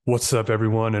What's up,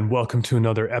 everyone, and welcome to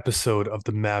another episode of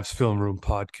the Mavs Film Room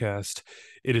podcast.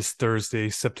 It is Thursday,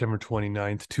 September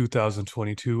 29th,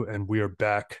 2022, and we are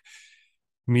back.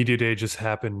 Media Day just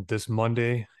happened this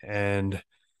Monday, and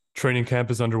training camp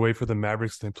is underway for the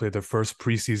Mavericks. They play their first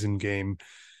preseason game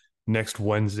next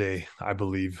Wednesday, I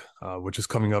believe, which is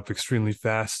coming up extremely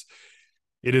fast.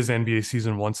 It is NBA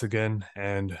season once again,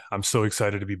 and I'm so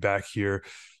excited to be back here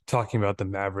talking about the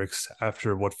Mavericks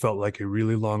after what felt like a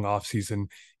really long offseason,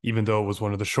 even though it was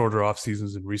one of the shorter off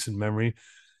seasons in recent memory.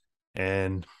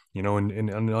 And, in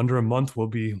under a month, we'll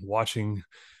be watching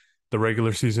the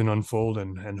regular season unfold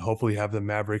and hopefully have the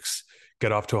Mavericks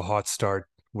get off to a hot start,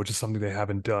 which is something they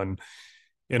haven't done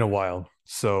in a while.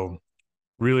 So,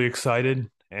 really excited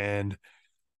and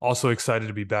also excited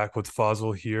to be back with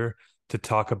Fazil here to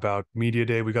talk about Media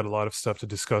Day. We got a lot of stuff to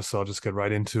discuss, so I'll just get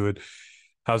right into it.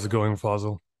 How's it going,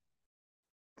 Fazil?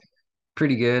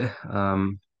 Pretty good.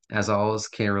 As always,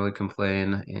 can't really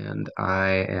complain, and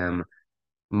I am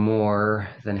more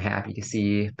than happy to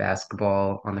see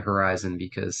basketball on the horizon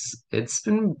because it's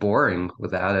been boring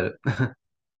without it.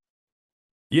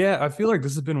 Yeah, I feel like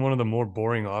this has been one of the more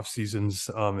boring off seasons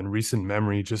in recent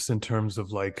memory, just in terms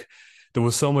of like there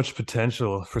was so much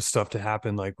potential for stuff to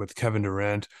happen, like with Kevin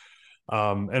Durant.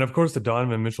 And of course the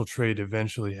Donovan Mitchell trade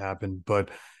eventually happened,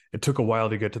 but it took a while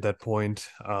to get to that point.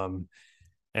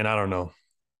 And I don't know.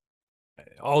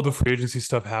 All the free agency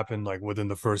stuff happened like within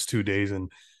the first 2 days,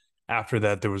 and after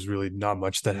that there was really not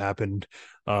much that happened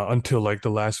until like the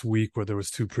last week where there was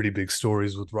two pretty big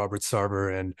stories with Robert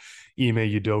Sarver and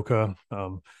Ime Udoka,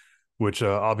 which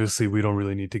obviously we don't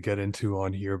really need to get into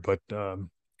on here. But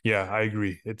yeah, I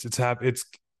agree.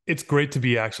 It's great to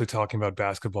be actually talking about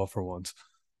basketball for once.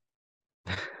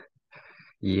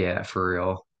 Yeah, for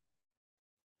real.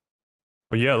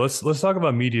 But yeah, let's talk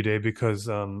about Media Day because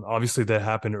obviously that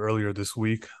happened earlier this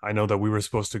week. I know that we were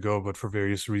supposed to go, but for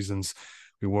various reasons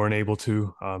we weren't able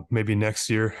to. Maybe next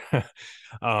year.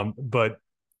 But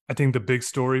I think the big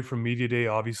story from Media Day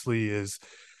obviously is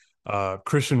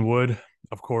Christian Wood,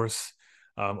 of course.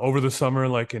 Over the summer,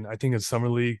 like I think in Summer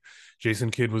League,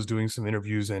 Jason Kidd was doing some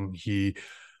interviews and he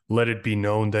let it be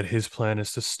known that his plan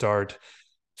is to start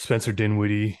Spencer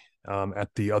Dinwiddie at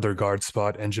the other guard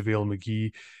spot and JaVale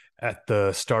McGee at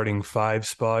the starting five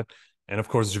spot. And of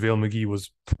course, JaVale McGee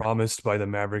was promised by the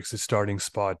Mavericks a starting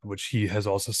spot, which he has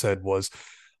also said was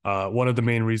one of the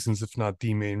main reasons, if not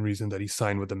the main reason, that he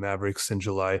signed with the Mavericks in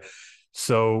July.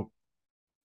 So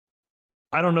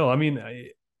I don't know.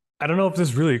 I don't know if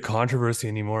there's really a controversy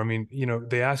anymore. I mean,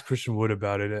 they asked Christian Wood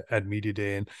about it at Media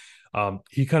Day, and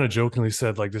he kind of jokingly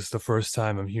said, like, this is the first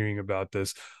time I'm hearing about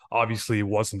this. Obviously, it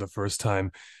wasn't the first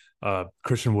time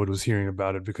Christian Wood was hearing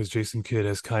about it because Jason Kidd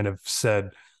has kind of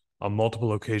said on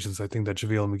multiple occasions, I think that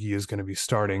JaVale McGee is going to be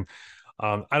starting.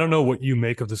 I don't know what you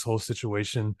make of this whole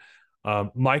situation.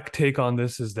 My take on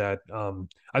this is that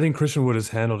I think Christian Wood has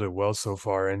handled it well so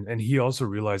far, and he also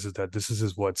realizes that this is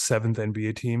his seventh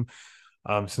NBA team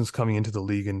since coming into the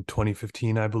league in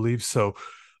 2015, I believe. So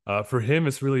for him,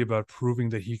 it's really about proving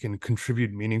that he can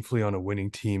contribute meaningfully on a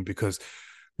winning team because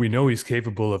we know he's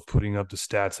capable of putting up the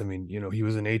stats. I mean, he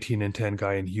was an 18-10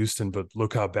 guy in Houston, but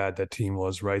look how bad that team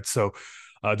was, right? So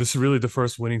this is really the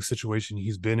first winning situation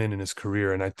he's been in his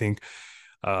career, and I think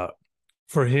uh,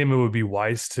 for him, it would be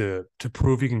wise to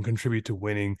prove he can contribute to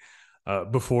winning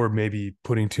before maybe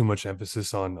putting too much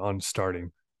emphasis on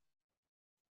starting.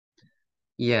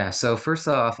 Yeah, so first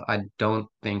off, I don't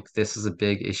think this is a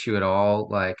big issue at all.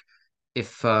 Like,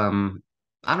 if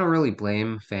I don't really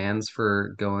blame fans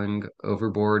for going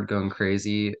overboard, going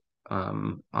crazy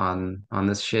on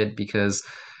this shit because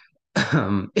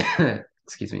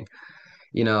excuse me.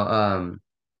 You know,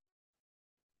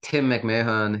 Tim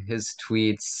McMahon, his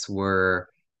tweets were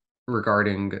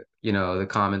regarding, the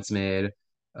comments made.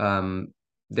 Um,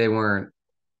 they weren't,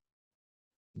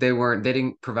 they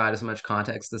didn't provide as much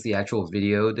context as the actual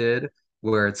video did,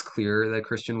 where it's clear that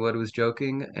Christian Wood was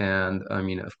joking. And I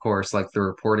mean, of course, like the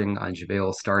reporting on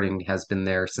JaVale starting has been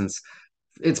there since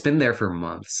it's been there for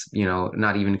months,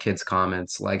 not even kids'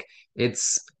 comments. Like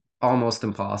it's almost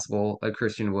impossible that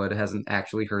Christian Wood hasn't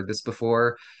actually heard this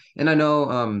before. And I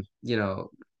know,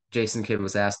 Jason Kidd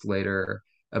was asked later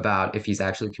about if he's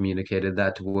actually communicated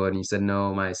that to Wood, and he said,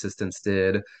 no, my assistants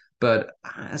did. But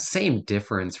same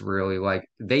difference, really. Like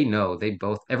they know, they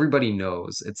both, everybody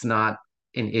knows it's not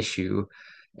an issue.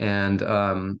 And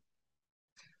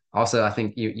also, I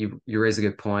think you raise a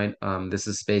good point. This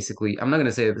is basically, I'm not going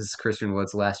to say that this is Christian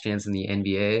Wood's last chance in the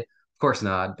NBA. Of course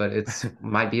not, but it's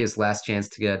might be his last chance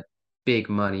to get big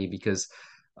money because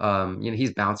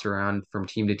he's bounced around from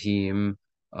team to team.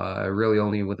 Really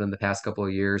only within the past couple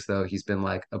of years, though, he's been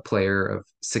like a player of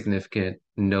significant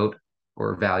note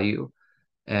or value.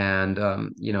 And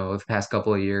the past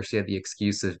couple of years, he had the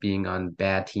excuse of being on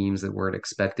bad teams that weren't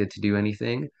expected to do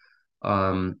anything.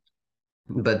 Um,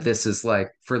 but this is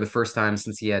like for the first time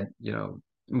since he had,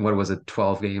 what was it,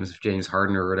 12 games of James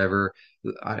Harden or whatever.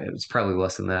 It's probably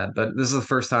less than that, but this is the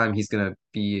first time he's gonna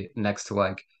be next to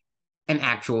like an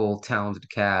actual talented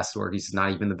cast where he's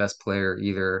not even the best player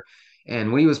either.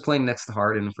 And when he was playing next to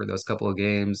Harden for those couple of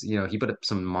games, he put up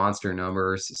some monster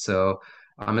numbers. So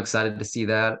I'm excited to see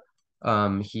that.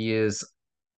 He is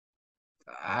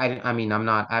I mean,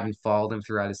 I haven't followed him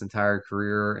throughout his entire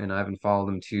career, and I haven't followed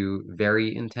him too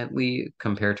very intently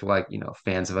compared to like,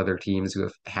 fans of other teams who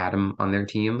have had him on their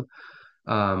team.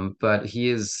 But he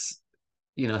is,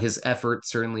 his effort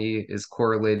certainly is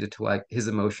correlated to like his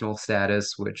emotional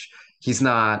status, which he's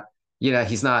not,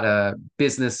 he's not a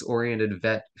business oriented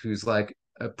vet who's like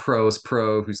a pro's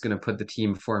pro who's going to put the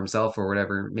team before himself or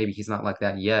whatever. Maybe he's not like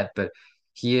that yet, but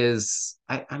he is,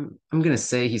 I'm going to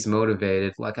say he's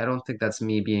motivated. Like, I don't think that's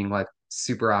me being like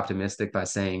super optimistic by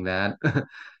saying that.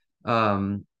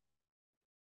 um,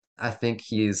 I think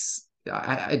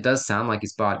it does sound like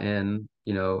he's bought in,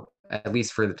 at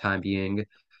least for the time being.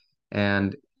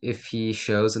 And if he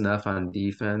shows enough on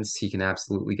defense, he can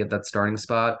absolutely get that starting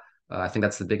spot. I think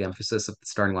that's the big emphasis of the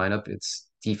starting lineup. It's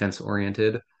defense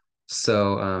oriented.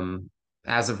 So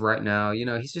as of right now,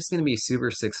 he's just going to be super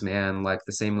six man, like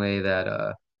the same way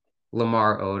that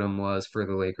Lamar Odom was for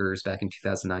the Lakers back in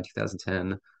 2009,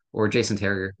 2010, or Jason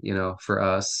Terry, for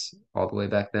us all the way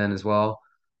back then as well.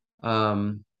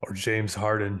 Um, Or James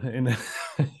Harden.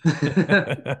 I'm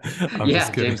just yeah,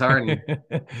 kidding. James Harden.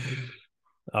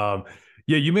 Um,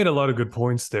 yeah, you made a lot of good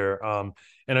points there.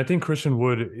 And I think Christian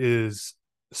Wood is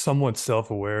somewhat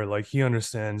self-aware. Like he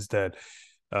understands that,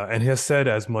 and he has said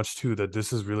as much too, that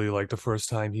this is really like the first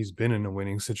time he's been in a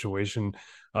winning situation.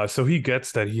 So he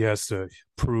gets that he has to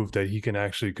prove that he can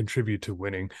actually contribute to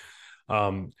winning.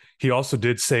 He also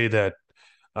did say that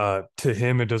to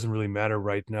him, it doesn't really matter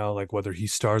right now, like whether he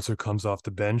starts or comes off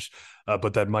the bench,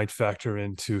 but that might factor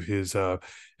into his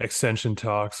extension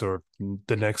talks or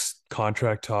the next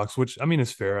contract talks, which I mean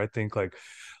is fair. I think like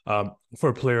for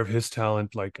a player of his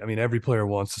talent, like I mean, every player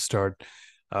wants to start,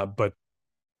 but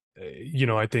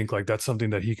I think like that's something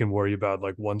that he can worry about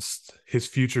like once his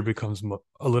future becomes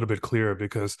a little bit clearer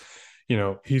because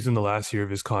he's in the last year of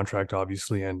his contract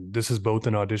obviously, and this is both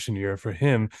an audition year for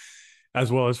him as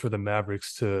well as for the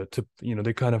Mavericks to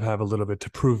they kind of have a little bit to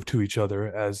prove to each other,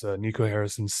 as Nico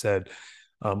Harrison said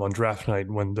on draft night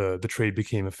when the trade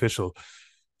became official.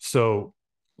 So,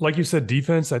 like you said,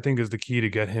 defense I think is the key to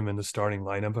get him in the starting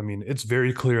lineup. I mean, it's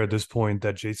very clear at this point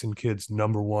that Jason Kidd's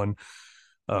number one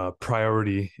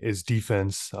priority is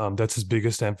defense. That's his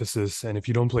biggest emphasis, and if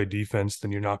you don't play defense,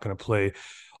 then you're not going to play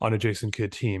on a Jason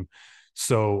Kidd team.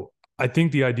 So. I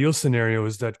think the ideal scenario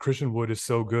is that Christian Wood is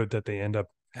so good that they end up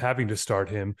having to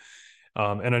start him.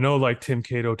 And I know like Tim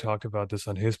Cato talked about this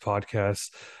on his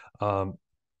podcast, um,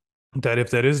 that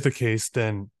if that is the case,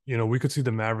 then, we could see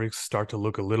the Mavericks start to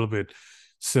look a little bit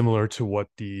similar to what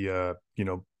the,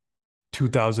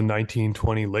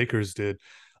 2019-20 Lakers did.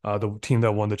 The team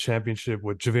that won the championship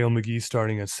with JaVale McGee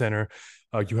starting at center.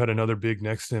 You had another big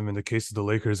next to him. In the case of the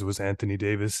Lakers, it was Anthony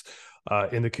Davis.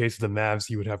 In the case of the Mavs,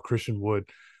 you would have Christian Wood,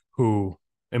 who,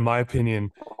 in my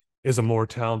opinion, is a more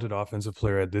talented offensive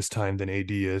player at this time than AD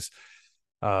is.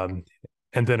 Um,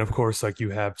 and then, of course, like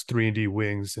you have 3-and-D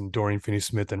wings and Dorian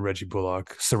Finney-Smith and Reggie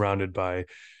Bullock surrounded by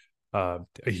a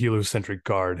heliocentric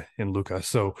guard in Luka.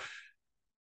 So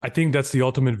I think that's the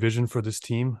ultimate vision for this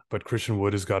team, but Christian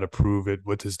Wood has got to prove it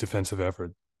with his defensive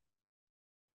effort.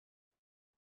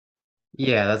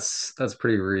 Yeah, that's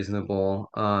pretty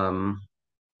reasonable.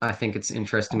 I think it's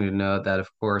interesting to note that, of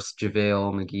course,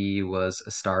 JaVale McGee was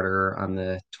a starter on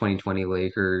the 2020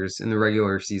 Lakers in the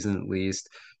regular season, at least.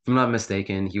 If I'm not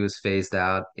mistaken, he was phased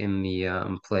out in the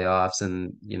playoffs,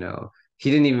 and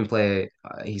he didn't even play.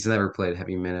 He's never played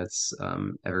heavy minutes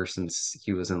ever since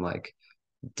he was in like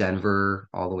Denver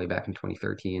all the way back in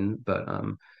 2013. But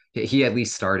he at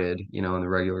least started, in the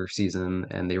regular season,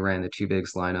 and they ran the two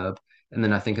bigs lineup. And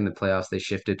then I think in the playoffs they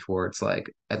shifted towards like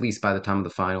at least by the time of the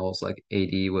finals, like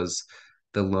AD was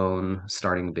the lone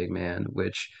starting big man,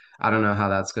 which I don't know how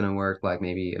that's going to work. Like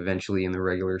maybe eventually in the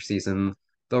regular season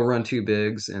they'll run two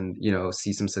bigs and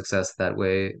see some success that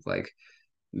way. Like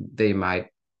they might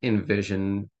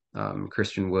envision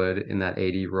Christian Wood in that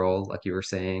AD role, like you were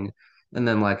saying. And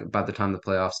then, like, by the time the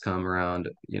playoffs come around,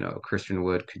 Christian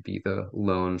Wood could be the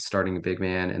lone starting big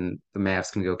man, and the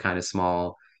Mavs can go kind of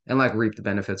small and, like, reap the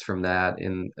benefits from that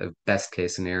in a best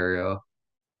case scenario.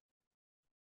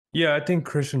 Yeah, I think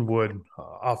Christian Wood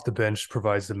off the bench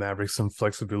provides the Mavericks some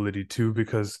flexibility too,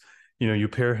 because you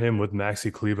pair him with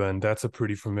Maxi Kleber, and that's a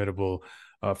pretty formidable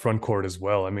front court as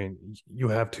well. I mean, you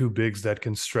have two bigs that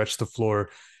can stretch the floor,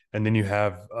 and then you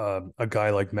have a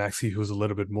guy like Maxi who's a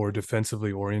little bit more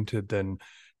defensively oriented than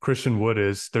Christian Wood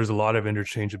is. There's a lot of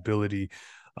interchangeability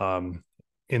um,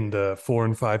 in the 4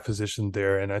 and 5 position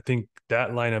there, and I think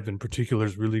that lineup in particular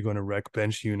is really going to wreck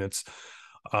bench units.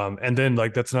 And then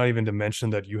like that's not even to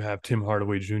mention that you have Tim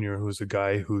Hardaway Jr., who's a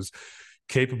guy who's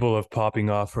capable of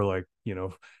popping off for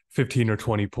 15 or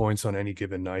 20 points on any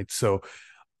given night. So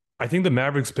I think the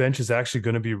Mavericks bench is actually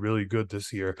going to be really good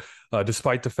this year,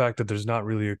 despite the fact that there's not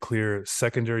really a clear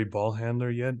secondary ball handler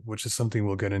yet, which is something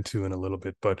we'll get into in a little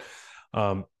bit. But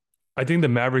um, I think the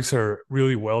Mavericks are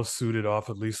really well suited off,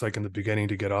 at least like in the beginning,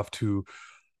 to get off to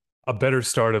a better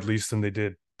start, at least than they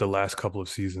did the last couple of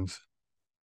seasons.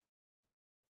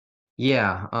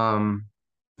 Yeah,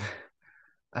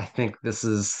 I think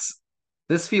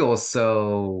this feels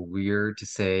so weird to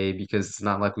say because it's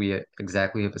not like we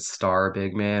exactly have a star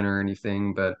big man or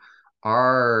anything, but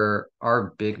our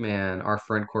big man, our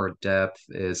front court depth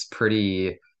is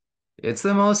pretty. It's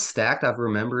the most stacked I've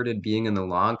remembered it being in a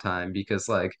long time because,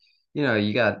 like,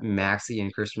 you got Maxey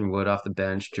and Christian Wood off the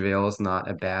bench. JaVale is not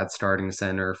a bad starting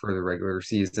center for the regular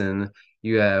season.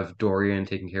 You have Dorian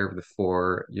taking care of the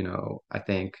four, I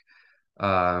think.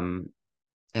 Um,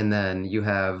 and then you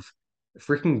have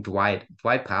freaking Dwight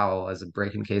Powell as a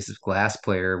breaking case of glass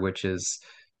player, which is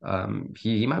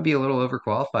he might be a little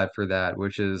overqualified for that,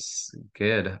 which is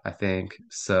good, I think.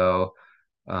 So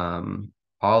um,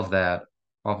 all of that,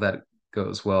 all of that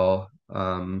goes well.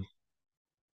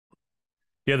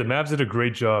 Yeah, the Mavs did a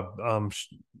great job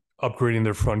upgrading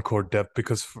their front court depth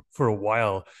because for a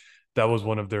while that was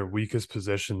one of their weakest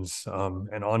positions.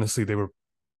 And honestly, they were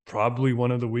probably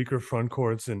one of the weaker front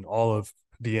courts in all of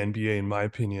the NBA, in my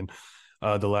opinion,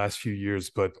 the last few years.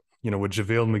 But with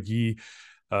JaVale McGee,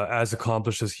 as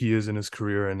accomplished as he is in his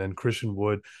career, and then Christian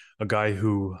Wood, a guy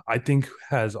who I think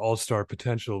has all-star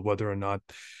potential, whether or not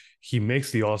he makes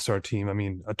the all-star team. I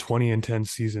mean, a 20-10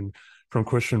 season from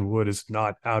Christian Wood is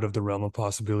not out of the realm of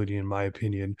possibility, in my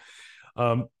opinion.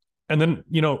 Um, and then,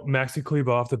 Maxi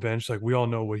Kleber off the bench, like we all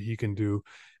know what he can do,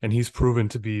 and he's proven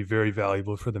to be very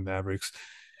valuable for the Mavericks.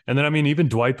 And then, I mean, even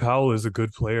Dwight Powell is a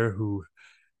good player who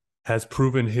has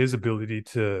proven his ability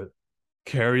to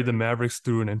carry the Mavericks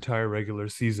through an entire regular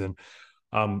season.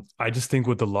 I just think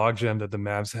with the logjam that the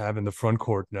Mavs have in the front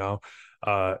court now,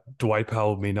 Dwight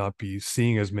Powell may not be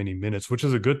seeing as many minutes, which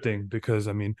is a good thing because,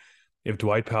 I mean, if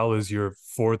Dwight Powell is your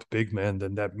fourth big man,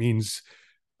 then that means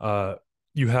uh,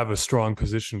 you have a strong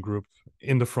position group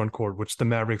in the front court, which the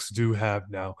Mavericks do have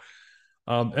now.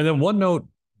 And then one note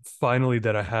finally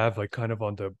that I have, like kind of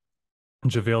on the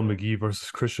JaVale McGee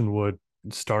versus Christian Wood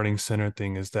starting center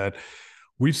thing, is that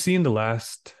we've seen the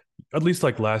last, at least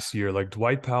like last year, like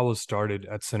Dwight Powell started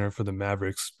at center for the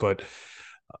Mavericks, but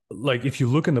like if you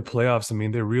look in the playoffs, I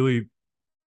mean, they really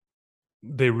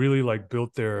like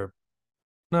built their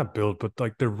not built, but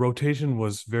like their rotation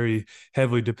was very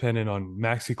heavily dependent on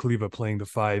Maxi Kleber playing the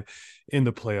five in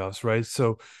the playoffs, right?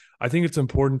 So I think it's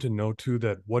important to note too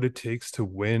that what it takes to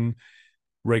win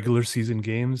regular season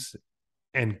games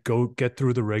and go get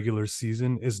through the regular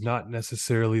season is not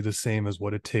necessarily the same as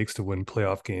what it takes to win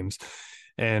playoff games.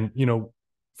 And,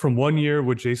 from one year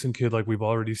with Jason Kidd, like we've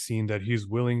already seen that he's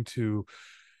willing to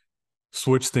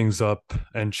switch things up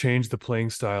and change the playing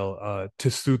style to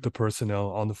suit the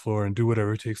personnel on the floor and do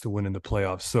whatever it takes to win in the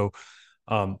playoffs. So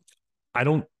um, I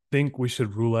don't think we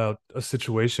should rule out a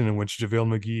situation in which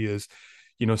JaVale McGee is,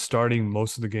 starting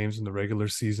most of the games in the regular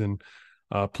season,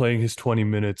 playing his 20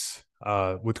 minutes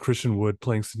with Christian Wood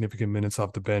playing significant minutes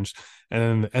off the bench,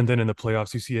 and then in the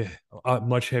playoffs you see a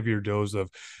much heavier dose of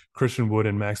Christian Wood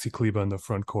and Maxi Kleber in the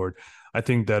front court. I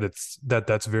think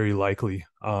that's very likely.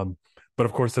 But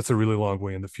of course, that's a really long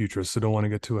way in the future, so don't want to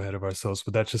get too ahead of ourselves.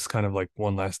 But that's just kind of like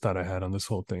one last thought I had on this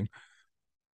whole thing.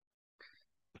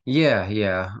 Yeah,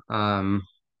 yeah. I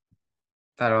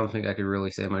don't think I could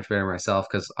really say much better myself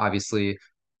because obviously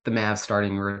the Mavs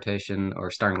starting rotation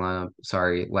or starting lineup,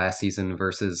 sorry, last season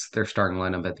versus their starting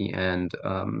lineup at the end.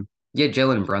 Yeah,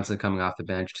 Jalen Brunson coming off the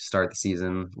bench to start the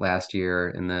season last year,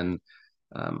 and then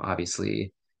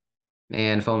obviously,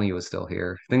 man, if only he was still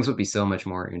here, things would be so much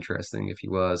more interesting if he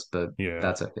was, but Yeah.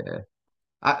 that's okay.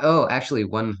 Oh, actually,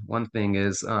 one thing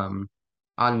is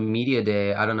on media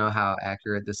day, I don't know how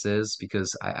accurate this is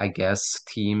because I guess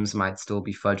teams might still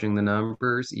be fudging the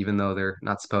numbers even though they're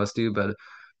not supposed to, but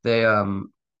they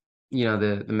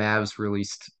the Mavs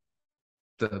released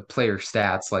the player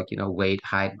stats like weight,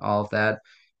 height, all of that.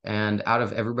 And out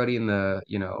of everybody in the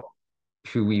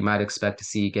who we might expect to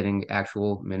see getting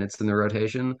actual minutes in the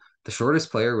rotation. The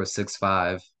shortest player was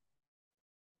 6'5".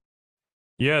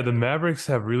 Yeah, the Mavericks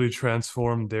have really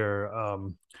transformed their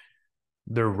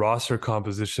roster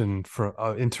composition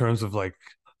for in terms of like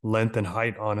length and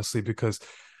height, honestly, because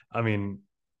I mean,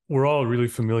 we're all really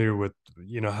familiar with,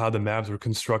 how the Mavs were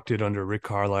constructed under Rick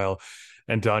Carlisle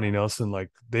and Donnie Nelson. Like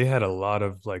they had a lot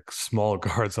of like small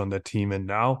guards on that team. And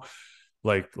now,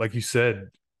 like you said,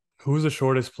 who's the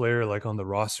shortest player like on the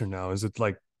roster now? Is it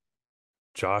like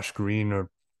Josh Green or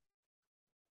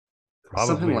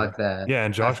Something probably? like that. Yeah,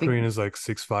 and I Josh think, Green is like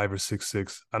 6'5" or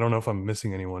 6'6". I don't know if I'm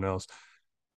missing anyone else.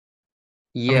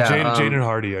 I mean, yeah, Jaden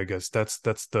Hardy, I guess that's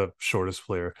the shortest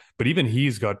player, but even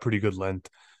he's got pretty good length.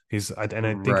 And I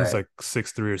think he's right. like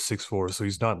 6'3" or 6'4", so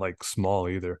he's not like small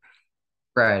either.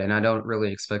 Right, and I don't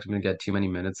really expect him to get too many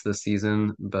minutes this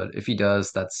season, but if he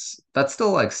does, that's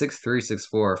still like 6'3",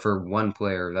 6'4" for one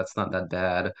player. That's not that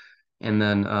bad. And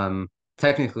then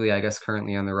technically, I guess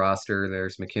currently on the roster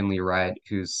there's McKinley Wright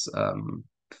who's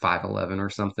 5'11" or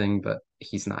something, but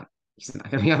he's not going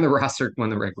to be on the roster when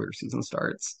the regular season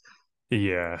starts.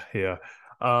 Yeah, yeah.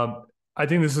 I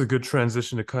think this is a good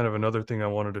transition to kind of another thing I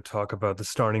wanted to talk about, the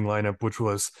starting lineup, which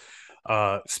was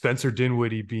Spencer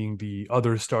Dinwiddie being the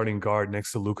other starting guard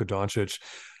next to Luka Doncic.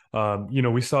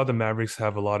 We saw the Mavericks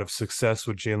have a lot of success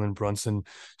with Jalen Brunson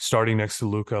starting next to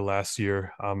Luka last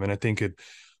year, and I think it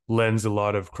lends a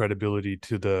lot of credibility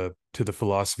to the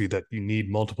philosophy that you need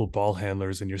multiple ball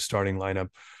handlers in your starting lineup,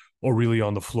 or really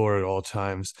on the floor at all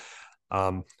times.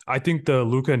 I think the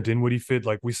Luka and Dinwiddie fit,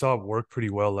 like we saw it work pretty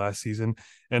well last season,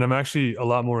 and I'm actually a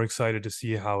lot more excited to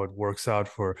see how it works out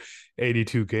for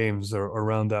 82 games or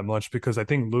around that much, because I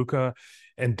think Luka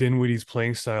and Dinwiddie's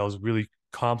playing styles really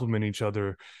complement each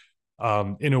other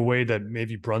in a way that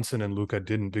maybe Brunson and Luka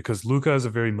didn't, because Luka is a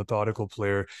very methodical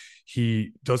player.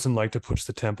 He doesn't like to push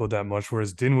the tempo that much,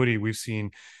 whereas Dinwiddie, we've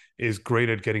seen, is great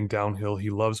at getting downhill. He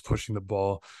loves pushing the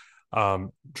ball,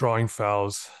 drawing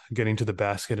fouls, getting to the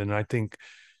basket. And I think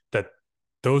that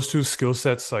those two skill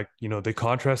sets, like, they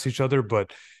contrast each other,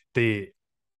 but they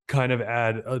kind of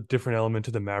add a different element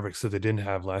to the Mavericks that they didn't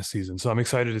have last season. So I'm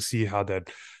excited to see how that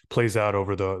plays out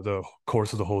over the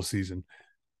course of the whole season.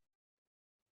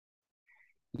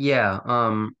 Yeah,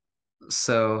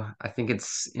 so I think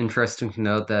it's interesting to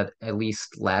note that at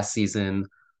least last season,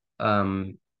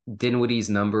 um, Dinwiddie's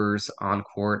numbers on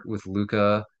court with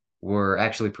Luca were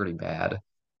actually pretty bad.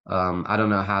 I don't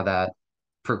know how that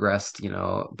progressed,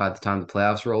 by the time the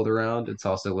playoffs rolled around. It's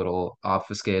also a little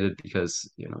obfuscated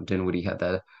because, Dinwiddie had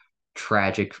that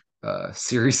tragic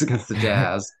series against the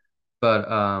Jazz. But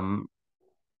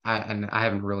I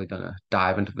haven't really done a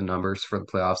dive into the numbers for the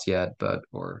playoffs yet, but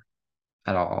or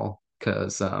at all,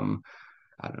 because I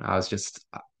don't know. I was just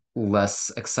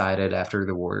less excited after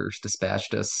the Warriors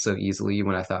dispatched us so easily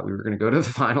when I thought we were going to go to the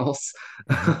finals.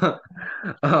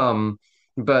 Um,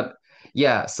 but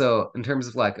yeah, so in terms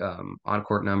of like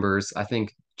on-court numbers, I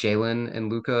think Jalen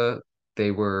and Luca,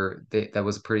 that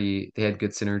was they had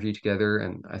good synergy together,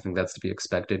 and I think that's to be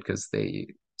expected because they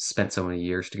spent so many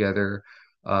years together.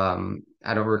 I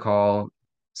don't recall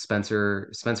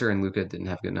Spencer and Luca didn't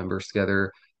have good numbers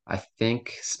together. I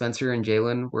think Spencer and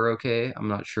Jalen were okay. I'm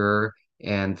not sure.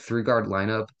 And three guard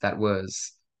lineup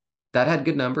that had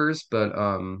good numbers, but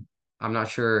I'm not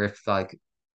sure if like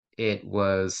it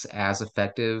was as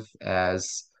effective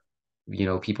as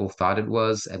people thought it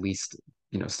was, at least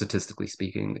statistically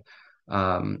speaking.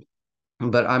 Um,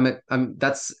 but I'm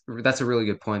that's a really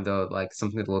good point though. Like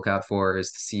something to look out for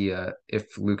is to see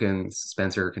if Luke and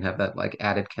Spencer can have that like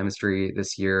added chemistry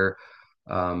this year,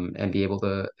 and be able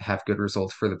to have good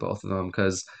results for the both of them.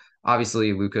 Because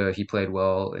obviously Luca he played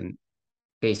well in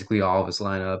basically all of his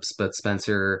lineups, but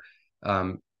Spencer,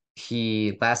 um,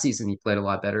 he last season he played a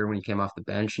lot better when he came off the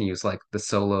bench and he was like the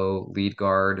solo lead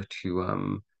guard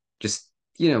to just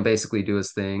basically do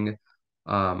his thing.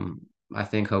 Um, I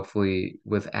think hopefully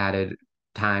with added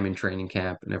time in training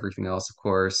camp and everything else, of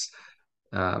course,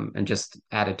 and just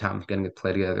added time getting to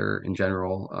play together in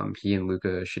general, he and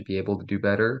Luca should be able to do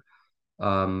better.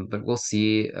 But we'll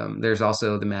see. There's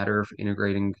also the matter of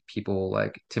integrating people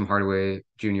like Tim Hardaway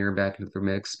Jr. back into the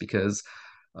mix because,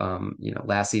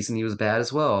 last season he was bad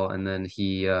as well, and then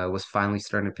he was finally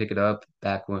starting to pick it up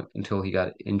until he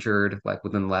got injured, like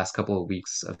within the last couple of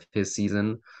weeks of his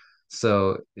season.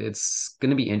 So it's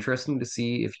going to be interesting to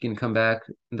see if he can come back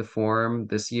into form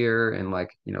this year and like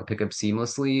pick up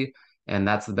seamlessly. And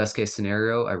that's the best case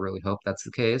scenario. I really hope that's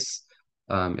the case.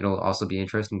 It'll also be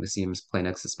interesting to see him play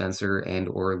next to Spencer and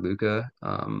or Luca,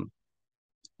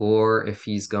 or if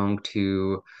he's going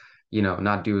to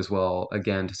not do as well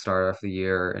again to start off the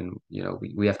year. And,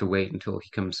 we have to wait until he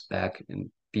comes back and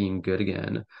being good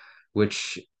again,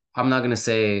 which I'm not going to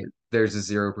say there's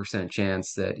a 0%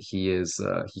 chance that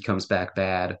he comes back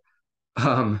bad.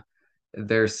 Um,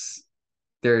 there's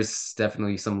there's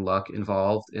definitely some luck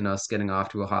involved in us getting off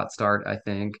to a hot start, I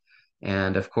think.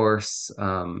 And of course,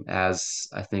 as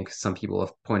I think some people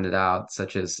have pointed out,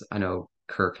 such as I know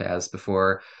Kirk has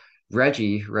before,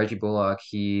 Reggie Bullock,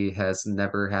 he has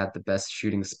never had the best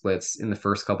shooting splits in the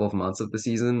first couple of months of the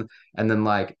season. And then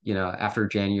after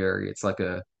January,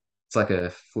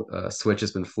 a switch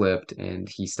has been flipped and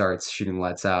he starts shooting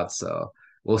lights out. So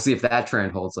we'll see if that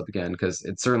trend holds up again, because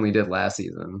it certainly did last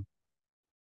season.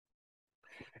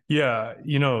 Yeah,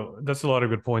 that's a lot of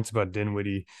good points about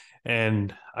Dinwiddie.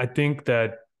 And I think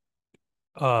that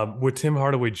with Tim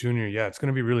Hardaway Jr., yeah, it's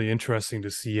going to be really interesting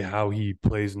to see how he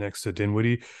plays next to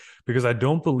Dinwiddie because I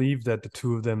don't believe that the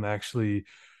two of them actually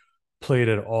played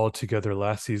at all together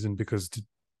last season because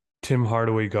Tim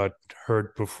Hardaway got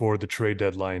hurt before the trade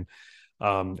deadline.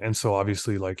 And so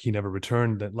obviously, like he never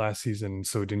returned that last season,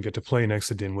 so he didn't get to play next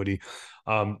to Dinwiddie.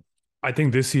 Um, I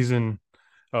think this season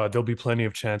there'll be plenty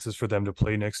of chances for them to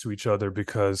play next to each other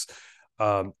because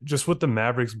just with the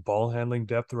Mavericks' ball handling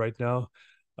depth right now,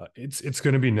 it's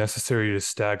going to be necessary to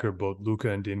stagger both Luka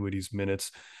and Dinwiddie's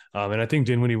minutes, and I think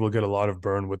Dinwiddie will get a lot of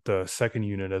burn with the second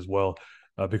unit as well,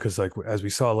 because like as we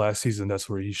saw last season, that's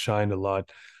where he shined a lot,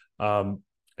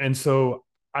 and so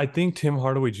I think Tim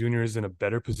Hardaway Jr. is in a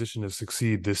better position to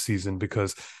succeed this season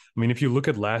because I mean, if you look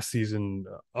at last season,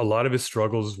 a lot of his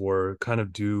struggles were kind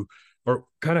of due or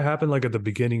kind of happened like at the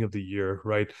beginning of the year,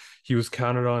 right? He was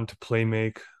counted on to play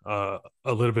make a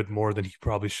little bit more than he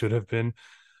probably should have been,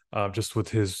 just with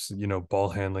his, ball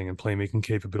handling and playmaking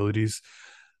capabilities.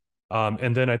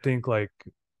 And then I think like,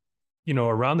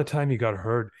 around the time he got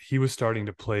hurt, he was starting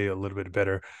to play a little bit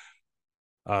better.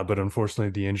 But unfortunately,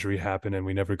 the injury happened, and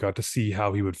we never got to see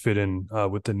how he would fit in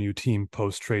with the new team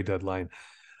post trade deadline.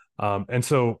 And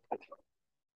so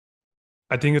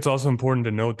I think it's also important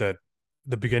to note that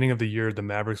the beginning of the year, the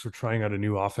Mavericks were trying out a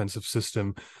new offensive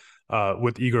system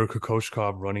with Igor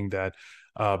Kokoshkov running that.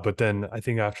 But then I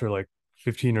think after like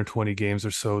 15 or 20 games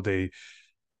or so, they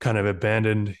kind of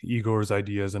abandoned Igor's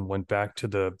ideas and went back to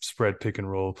the spread pick and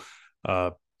roll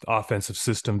uh, offensive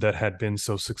system that had been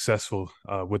so successful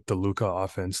with the Luka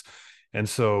offense. And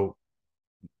so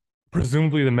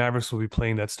presumably the Mavericks will be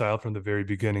playing that style from the very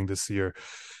beginning this year.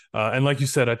 And like you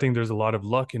said, I think there's a lot of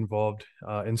luck involved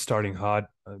in starting hot.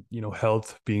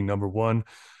 Health being number one.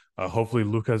 Hopefully,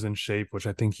 Luka's in shape, which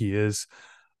I think he is.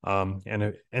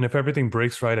 And if everything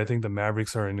breaks right, I think the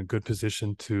Mavericks are in a good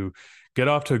position to get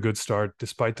off to a good start,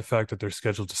 despite the fact that they're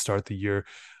scheduled to start the year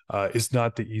is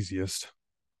not the easiest.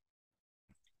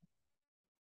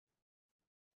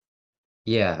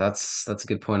 Yeah, that's a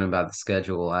good point about the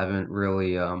schedule. I haven't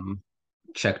really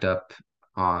checked up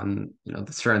on,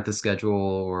 the strength of schedule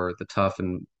or the tough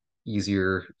and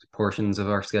easier portions of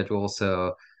our schedule.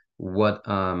 So what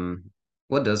um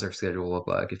what does our schedule look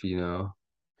like, if you know?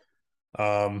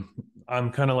 Um,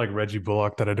 I'm kind of like Reggie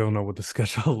Bullock that I don't know what the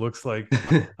schedule looks like.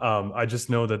 I just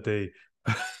know that they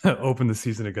opened the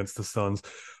season against the Suns,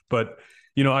 but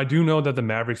I do know that the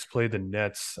Mavericks played the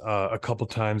Nets a couple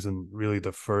times in really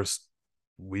the first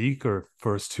week or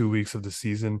first 2 weeks of the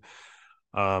season.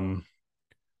 Um,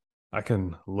 I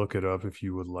can look it up if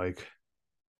you would like.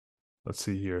 Let's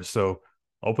see here. So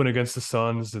open against the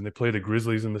Suns, then they play the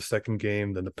Grizzlies in the second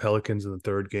game, then the Pelicans in the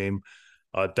third game.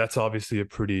 That's obviously a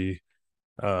pretty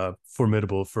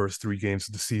formidable first 3 games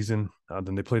of the season.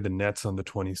 Then they play the Nets on the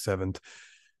 27th. And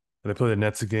they play the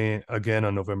Nets again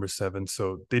on November 7th.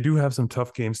 So they do have some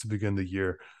tough games to begin the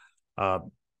year. Uh,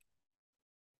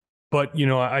 but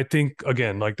I think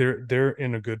again, like they're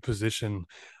in a good position,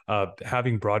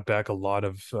 having brought back a lot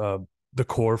of the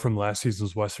core from last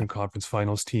season's Western Conference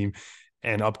Finals team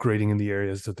and upgrading in the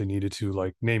areas that they needed to,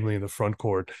 like namely in the front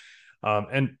court.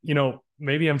 And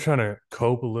maybe I'm trying to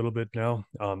cope a little bit now.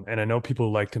 And I know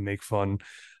people like to make fun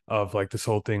of like this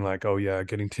whole thing, like, oh yeah,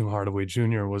 getting Tim Hardaway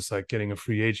Jr. was like getting a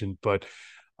free agent, but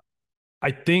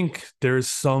I think there's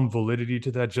some validity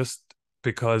to that just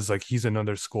because like he's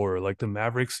another scorer. Like the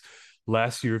Mavericks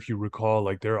last year, if you recall,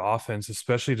 like their offense,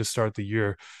 especially to start the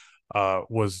year,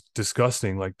 was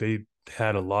disgusting. Like they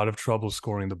had a lot of trouble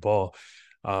scoring the ball.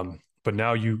 But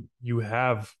now you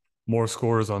have more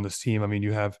scorers on this team. I mean,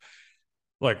 you have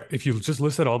like if you just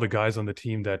listed all the guys on the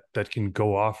team that can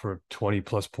go off for 20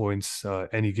 plus points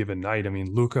any given night. I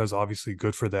mean, Luka is obviously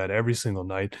good for that every single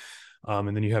night.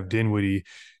 And then you have Dinwiddie,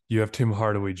 you have Tim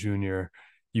Hardaway Jr.,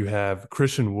 you have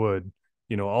Christian Wood.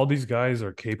 All these guys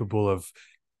are capable of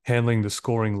handling the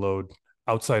scoring load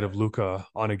outside of Luka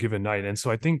on a given night. And so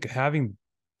I think having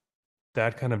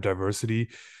that kind of diversity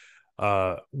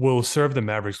will serve the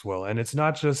Mavericks well. And it's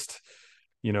not just,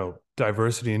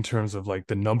 diversity in terms of like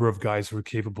the number of guys who are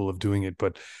capable of doing it,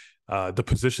 but the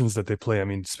positions that they play. I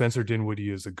mean, Spencer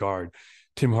Dinwiddie is a guard,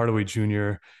 Tim Hardaway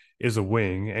Jr. is a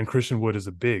wing, and Christian Wood is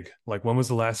a big. Like, when was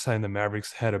the last time the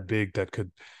Mavericks had a big that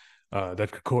could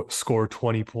score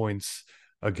 20 points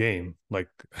a game? Like,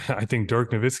 I think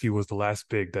Dirk Nowitzki was the last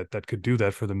big that could do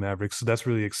that for the Mavericks. So that's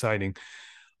really exciting.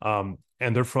 And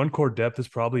their front court depth is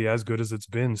probably as good as it's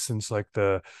been since like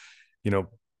the, you know,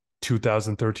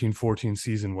 2013-14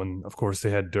 season, when of course they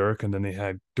had Dirk, and then they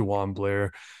had DeJuan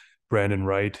Blair, Brandon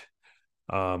Wright,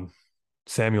 um,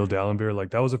 Samuel Dallenberg. Like,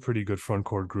 that was a pretty good front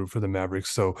court group for the Mavericks.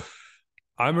 So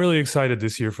I'm really excited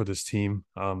this year for this team.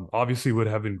 Obviously, would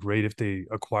have been great if they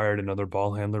acquired another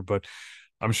ball handler, but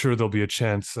I'm sure there'll be a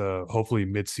chance, hopefully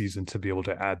mid-season, to be able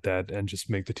to add that and just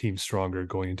make the team stronger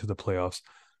going into the playoffs.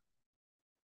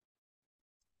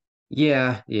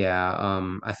 Yeah, yeah.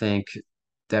 I think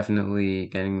definitely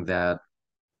getting that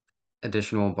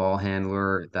additional ball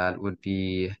handler, that would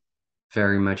be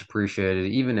very much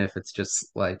appreciated, even if it's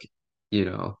just like, you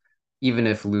know, even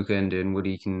if Luca and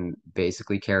Dinwiddie can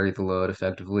basically carry the load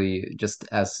effectively just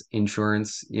as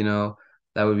insurance,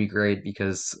 that would be great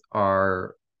because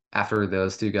our after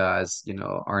those two guys,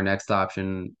 our next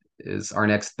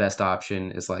best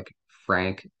option is like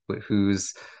Frank,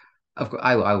 who's of course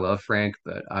I love Frank,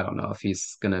 but I don't know if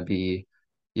he's gonna be,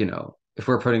 if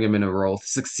we're putting him in a role to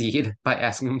succeed by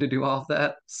asking him to do all of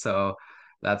that. So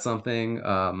that's something.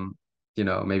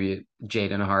 Maybe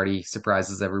Jaden Hardy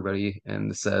surprises everybody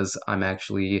and says, I'm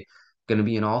actually going to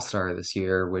be an all-star this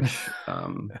year, which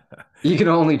you can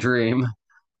only dream.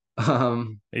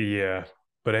 Um, Yeah.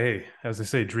 But hey, as I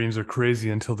say, dreams are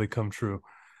crazy until they come true.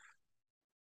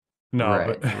 No,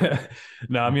 but right, right.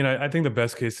 no, I mean, I think the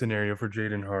best case scenario for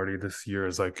Jaden Hardy this year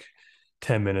is like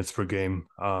 10 minutes per game.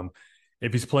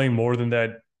 If he's playing more than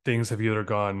that, things have either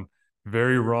gone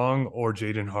very wrong, or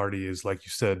Jaden Hardy is, like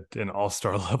you said, an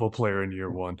all-star level player in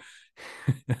year one.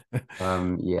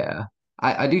 Yeah.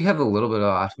 I do have a little bit of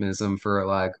optimism for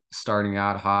like starting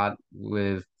out hot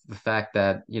with the fact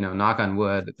that, knock on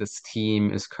wood, this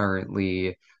team is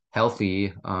currently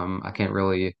healthy. I can't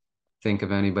really think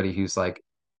of anybody who's like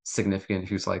significant,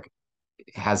 who's like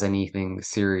has anything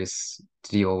serious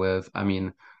to deal with. I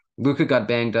mean, Luca got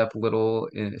banged up a little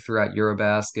throughout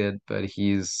Eurobasket, but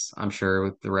I'm sure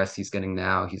with the rest he's getting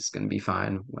now, he's going to be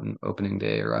fine when opening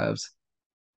day arrives.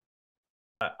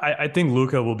 I think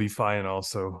Luca will be fine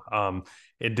also.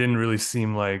 It didn't really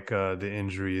seem like the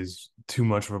injury is too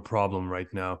much of a problem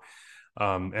right now.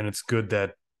 And it's good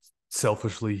that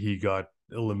selfishly he got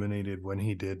eliminated when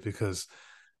he did, because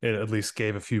it at least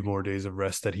gave a few more days of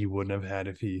rest that he wouldn't have had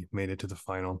if he made it to the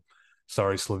final.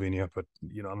 Sorry, Slovenia, but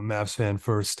I'm a Mavs fan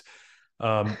first.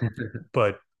 Um,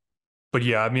 but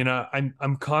yeah, I mean,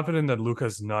 I'm confident that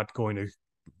Luca's not going to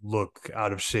look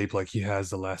out of shape like he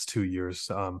has the last 2 years.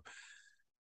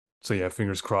 So yeah,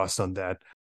 fingers crossed on that.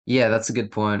 Yeah, that's a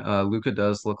good point. Luca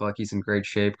does look like he's in great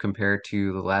shape compared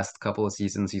to the last couple of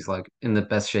seasons. He's like in the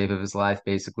best shape of his life,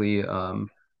 basically.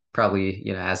 Probably,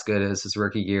 as good as his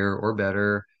rookie year or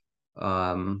better.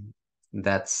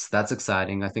 That's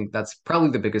exciting. I think that's probably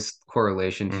the biggest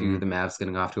correlation to Mhm. the Mavs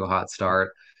getting off to a hot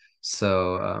start.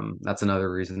 So that's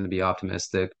another reason to be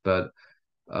optimistic. But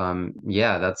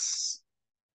yeah,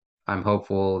 I'm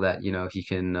hopeful that, he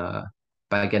can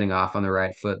by getting off on the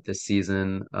right foot this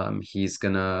season, he's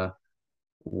gonna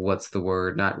what's the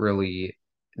word? Not really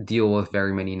deal with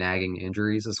very many nagging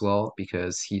injuries as well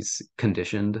because he's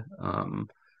conditioned.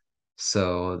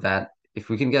 So that if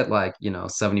we can get like,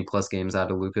 70 plus games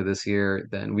out of Luca this year,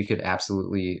 then we could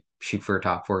absolutely shoot for a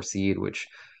top four seed, which,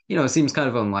 seems kind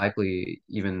of unlikely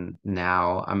even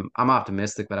now. I'm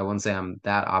optimistic, but I wouldn't say I'm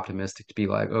that optimistic to be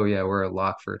like, oh yeah, we're a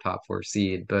lock for a top four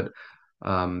seed. But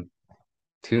um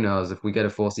who knows if we get a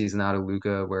full season out of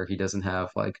Luca where he doesn't have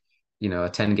like, a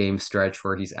 10 game stretch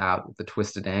where he's out with a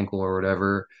twisted ankle or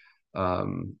whatever.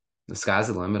 Um, the sky's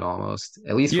the limit almost,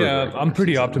 at least for the Yeah, I'm regular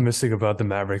pretty season. optimistic about the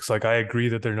Mavericks. Like, I agree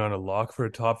that they're not a lock for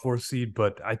a top four seed,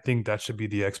 but I think that should be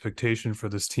the expectation for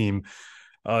this team.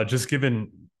 Just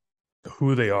given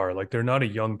who they are. Like, they're not a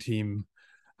young team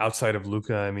outside of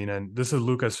Luca. I mean, and this is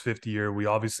Luca's fifth year. We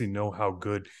obviously know how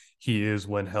good he is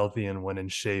when healthy and when in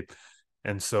shape.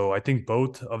 And so I think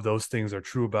both of those things are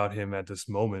true about him at this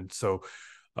moment. So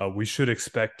we should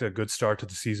expect a good start to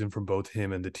the season from both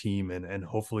him and the team, and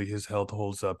hopefully his health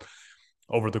holds up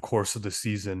over the course of the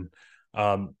season.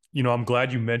 I'm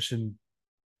glad you mentioned,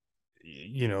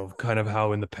 kind of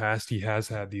how in the past he has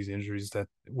had these injuries that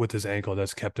with his ankle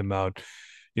that's kept him out.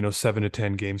 7 to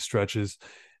 10 game stretches.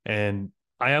 And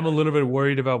I am a little bit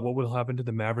worried about what will happen to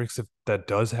the Mavericks if that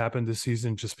does happen this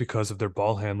season, just because of their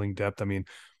ball handling depth. I mean,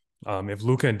 if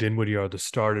Luka and Dinwiddie are the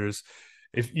starters,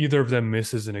 if either of them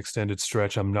misses an extended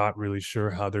stretch, I'm not really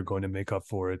sure how they're going to make up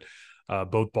for it,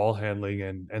 both ball handling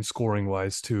and scoring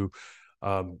wise too.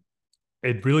 Um,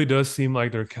 it really does seem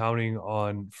like they're counting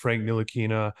on Frank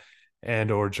Ntilikina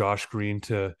and or Josh Green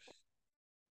to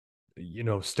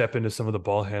step into some of the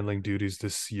ball handling duties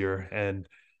this year. And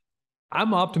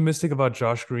I'm optimistic about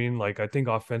Josh Green. Like, I think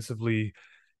offensively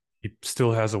he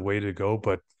still has a way to go,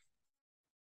 but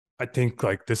I think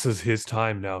like this is his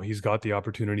time now. He's got the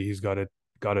opportunity. He's got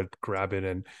to grab it,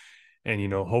 and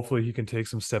hopefully he can take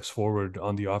some steps forward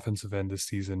on the offensive end this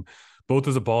season, both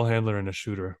as a ball handler and a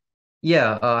shooter.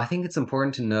 Yeah, I think it's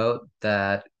important to note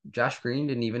that Josh Green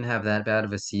didn't even have that bad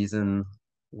of a season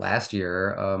last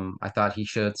year. I thought he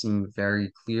showed some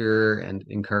very clear and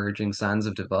encouraging signs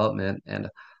of development, and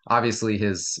obviously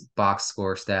his box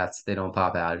score stats, they don't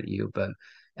pop out at you, but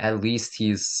at least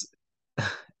he's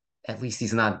at least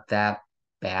he's not that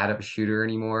bad of a shooter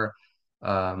anymore.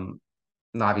 Um,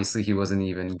 and obviously he wasn't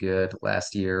even good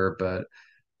last year, but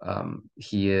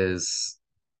he is,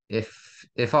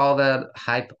 if all that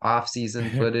hype off-season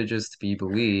footage is to be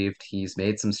believed, he's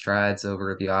made some strides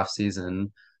over the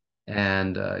off-season,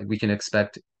 and we can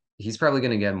expect he's probably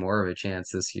going to get more of a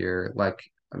chance this year. Like,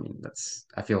 I mean,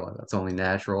 I feel like that's only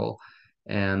natural.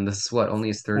 And this is what, only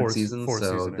his third season, Fourth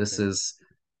so season, I this think. is,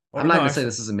 Oh I'm not no, going to say actually,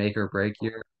 this is a make or break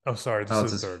year. oh sorry, this Oh,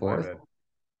 it's is his third. My fourth. bad.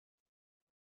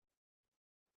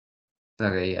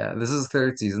 Okay, yeah, this is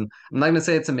third season. I'm not gonna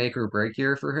say it's a make or break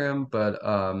year for him, but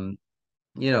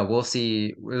we'll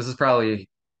see. This is probably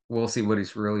we'll see what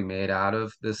he's really made out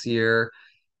of this year.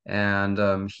 And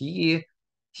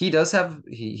he does have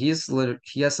he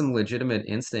has some legitimate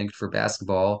instinct for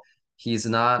basketball. He's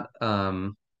not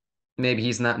maybe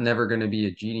he's not never going to be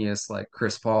a genius like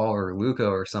Chris Paul or Luca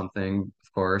or something,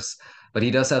 of course, but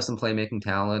he does have some playmaking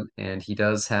talent, and he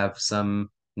does have some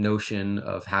notion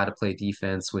of how to play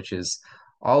defense, which is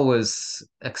always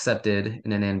accepted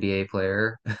in an NBA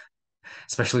player,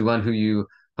 especially one who you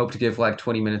hope to give like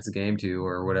 20 minutes a game to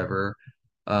or whatever.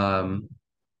 Um,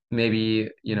 Maybe,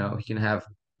 he can have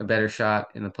a better shot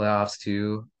in the playoffs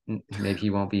too. Maybe he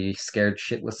won't be scared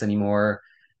shitless anymore,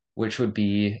 which would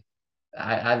be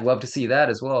I'd love to see that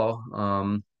as well.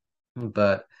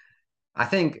 But I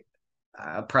think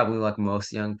probably like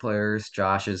most young players,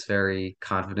 Josh is very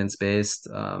confidence based.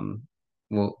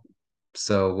 We'll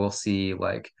so we'll see.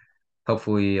 Like,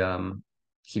 hopefully,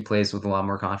 he plays with a lot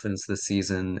more confidence this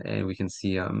season, and we can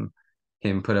see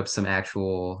him put up some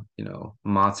actual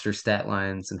monster stat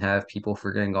lines and have people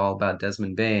forgetting all about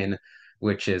Desmond Bain,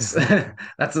 which is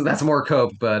that's more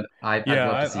cope. But I'd Yeah,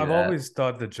 love to see I've that. always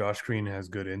thought that Josh Green has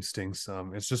good instincts.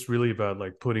 It's just really about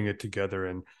like putting it together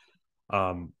and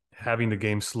having the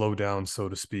game slow down, so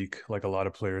to speak, like a lot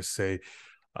of players say.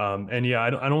 And yeah,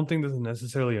 I don't think this is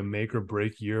necessarily a make or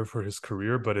break year for his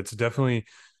career, but it's definitely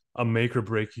a make or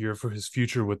break year for his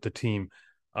future with the team.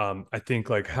 I think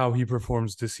like how he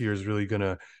performs this year is really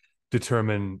gonna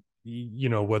determine,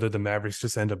 whether the Mavericks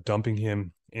just end up dumping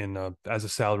him in as a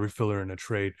salary filler in a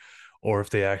trade, or if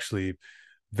they actually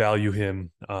value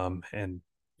him, and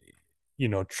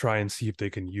try and see if they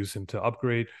can use him to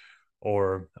upgrade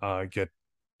or get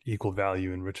equal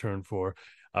value in return for,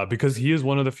 because he is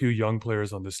one of the few young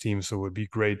players on this team, so it would be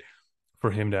great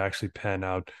for him to actually pan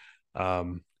out.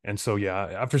 And so yeah,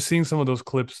 after seeing some of those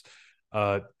clips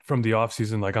from the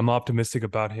offseason, like I'm optimistic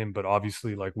about him, but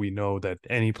obviously like we know that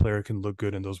any player can look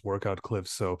good in those workout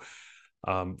clips. So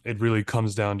it really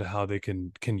comes down to how they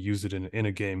can use it in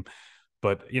a game.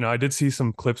 But I did see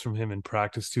some clips from him in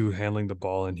practice too, handling the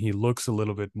ball, and he looks a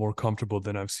little bit more comfortable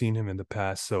than I've seen him in the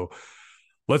past. So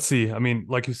let's see. I mean,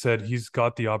 like you said, he's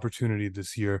got the opportunity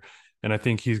this year, and I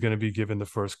think he's going to be given the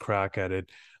first crack at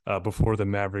it before the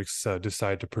Mavericks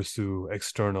decide to pursue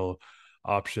external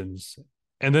options.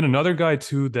 And then another guy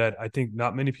too that I think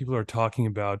not many people are talking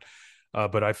about,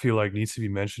 but I feel like needs to be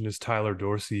mentioned is Tyler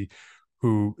Dorsey,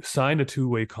 who signed a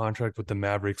two-way contract with the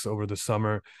Mavericks over the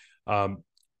summer. Um,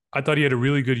 I thought he had a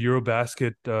really good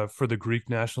Eurobasket for the Greek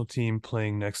national team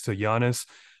playing next to Giannis.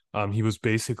 He was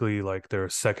basically like their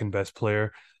second best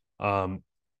player. Um,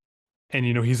 and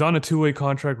he's on a two-way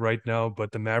contract right now,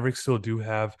 but the Mavericks still do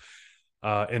have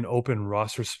an open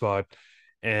roster spot,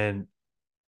 and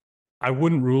I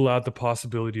wouldn't rule out the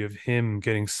possibility of him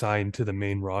getting signed to the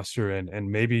main roster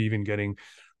and maybe even getting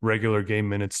regular game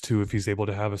minutes too if he's able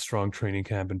to have a strong training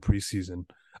camp in preseason.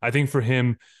 I think for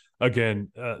him, again,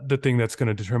 the thing that's going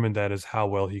to determine that is how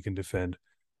well he can defend.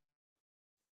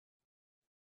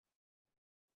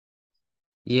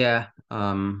 Yeah,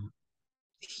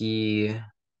 he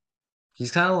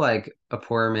he's kind of like a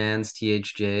poor man's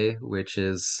THJ, which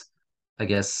is, I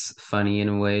guess, funny in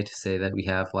a way to say that we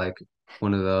have like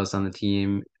one of those on the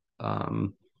team.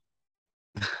 Um,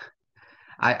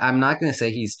 I'm not gonna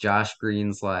say he's Josh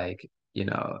Green's like,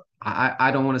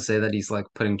 I don't want to say that he's like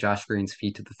putting Josh Green's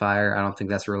feet to the fire. I don't think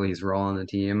that's really his role on the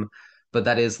team. But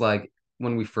that is like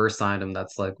when we first signed him,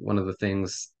 that's like one of the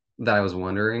things that I was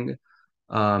wondering.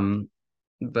 Um,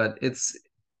 but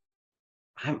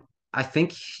I'm I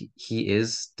think he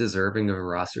is deserving of a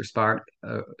roster spot.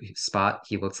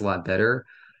 He looks a lot better.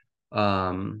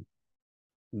 Um,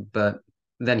 but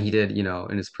than he did,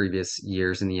 in his previous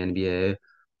years in the NBA.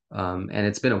 And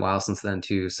it's been a while since then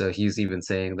too. So he's even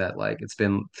saying that like it's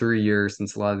been 3 years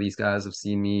since a lot of these guys have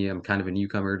seen me. I'm kind of a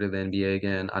newcomer to the NBA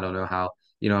again. I don't know how,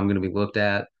 I'm going to be looked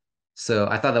at. So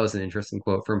I thought that was an interesting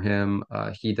quote from him.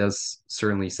 He does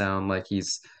certainly sound like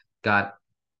he's got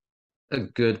a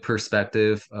good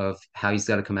perspective of how he's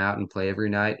got to come out and play every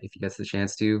night if he gets the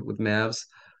chance to with Mavs.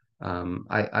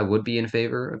 I would be in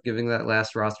favor of giving that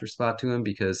last roster spot to him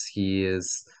because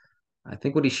I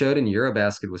think what he showed in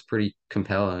Eurobasket was pretty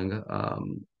compelling.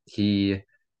 He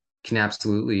can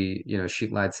absolutely,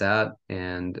 shoot lights out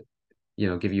and,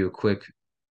 give you a quick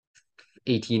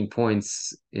 18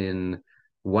 points in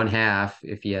one half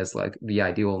if he has like the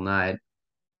ideal night,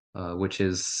 which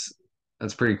is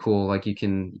that's pretty cool. Like you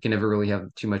can never really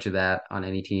have too much of that on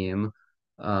any team.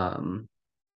 Um,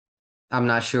 I'm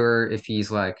not sure if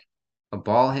he's like a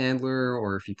ball handler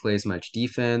or if he plays much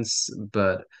defense,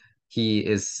 but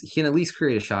he can at least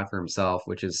create a shot for himself,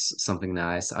 which is something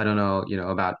nice. I don't know,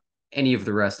 about any of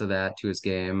the rest of that to his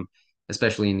game,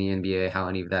 especially in the NBA, how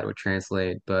any of that would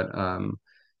translate. But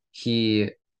he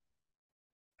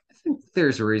I think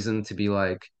there's a reason to be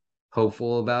like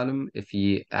hopeful about him if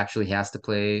he actually has to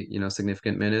play,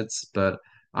 significant minutes, but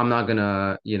I'm not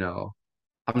gonna,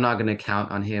 I'm not going to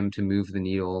count on him to move the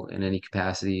needle in any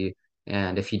capacity.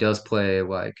 And if he does play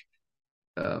like,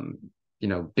 um,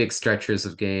 big stretches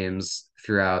of games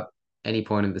throughout any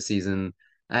point of the season,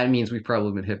 that means we've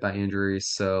probably been hit by injuries.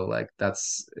 So like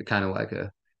that's kind of like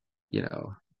a, you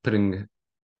know, putting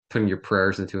putting your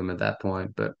prayers into him at that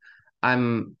point. But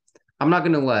I'm I'm not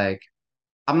gonna like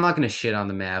I'm not gonna shit on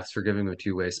the Mavs for giving him a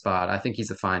two-way spot. I think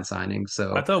he's a fine signing, I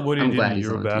so thought what he I'm did in glad he's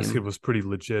on the team. Eurobasket was pretty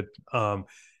legit.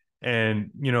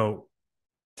 And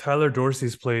Tyler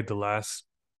Dorsey's played the last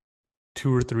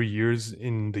 2 or 3 years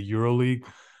in the EuroLeague,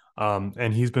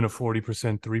 and he's been a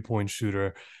 40% three-point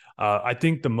shooter. I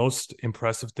think the most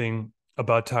impressive thing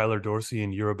about Tyler Dorsey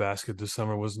in Eurobasket this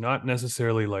summer was not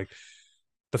necessarily like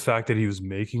the fact that he was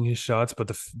making his shots, but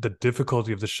the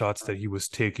difficulty of the shots that he was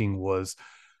taking was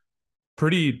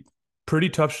pretty pretty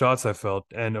tough shots I felt,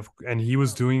 and he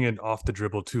was doing it off the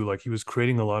dribble too. Like he was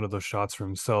creating a lot of those shots for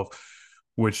himself,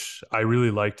 which I really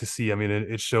like to see. I mean,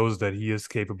 it shows that he is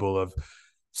capable of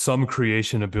some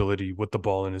creation ability with the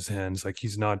ball in his hands. Like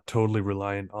he's not totally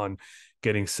reliant on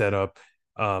getting set up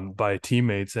by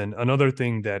teammates. And another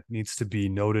thing that needs to be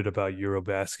noted about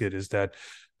Eurobasket is that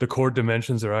the court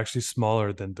dimensions are actually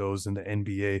smaller than those in the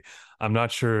NBA. I'm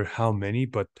not sure how many,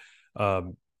 but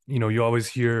um, you always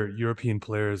hear European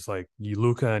players like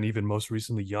Luka and even most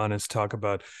recently Giannis talk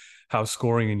about how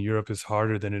scoring in Europe is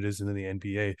harder than it is in the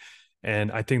NBA.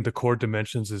 And I think the court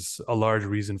dimensions is a large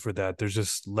reason for that. There's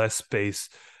just less space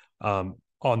on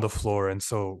the floor. And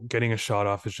so getting a shot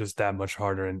off is just that much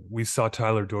harder. And we saw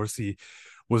Tyler Dorsey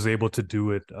was able to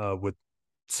do it with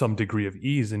some degree of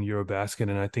ease in Eurobasket.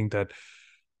 And I think that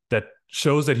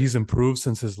shows that he's improved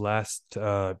since his last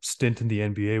stint in the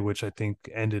NBA, which I think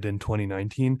ended in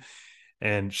 2019,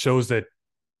 and shows that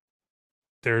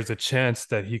there's a chance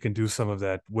that he can do some of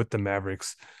that with the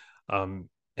Mavericks.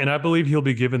 And I believe he'll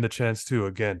be given the chance too.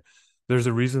 Again, there's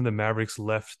a reason the Mavericks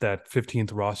left that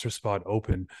 15th roster spot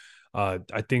open. I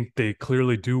think they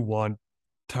clearly do want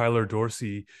Tyler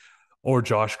Dorsey or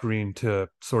Josh Green to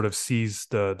sort of seize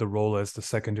the role as the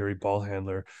secondary ball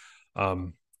handler.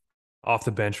 Um, off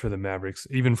the bench for the Mavericks.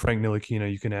 Even Frank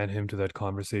Ntilikina, you can add him to that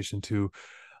conversation too.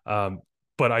 Um,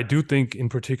 but I do think, in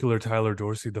particular, Tyler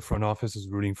Dorsey, the front office is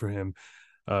rooting for him.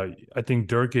 I think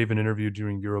Dirk gave an interview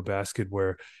during Eurobasket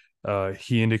where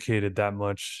he indicated that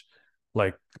much.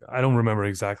 Like, I don't remember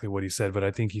exactly what he said, but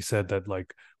I think he said that,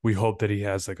 like, we hope that he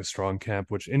has like a strong camp,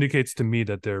 which indicates to me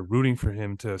that they're rooting for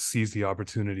him to seize the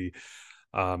opportunity.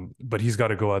 But he's got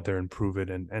to go out there and prove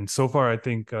it. And so far, I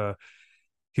think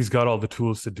he's got all the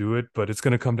tools to do it, but it's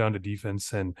going to come down to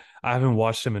defense. And I haven't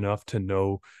watched him enough to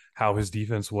know how his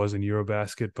defense was in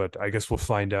Eurobasket, but I guess we'll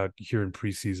find out here in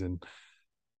preseason.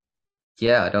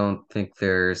 Yeah, I don't think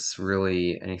there's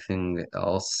really anything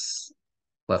else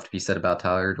left to be said about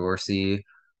Tyler Dorsey.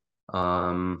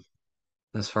 Um,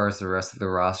 as far as the rest of the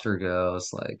roster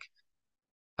goes, like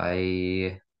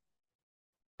I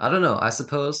I don't know. I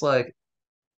suppose like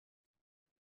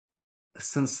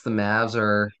since the Mavs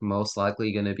are most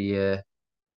likely going to be a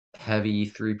heavy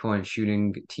three-point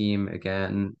shooting team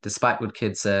again, despite what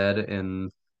Kid said in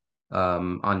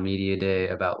on media day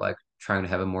about like trying to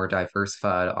have a more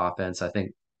diversified offense, I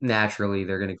think naturally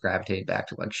they're going to gravitate back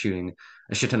to like shooting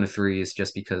a shit ton of threes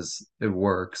just because it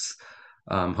works.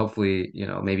 Hopefully,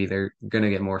 maybe they're going to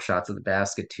get more shots at the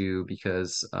basket too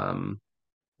because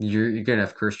you're going to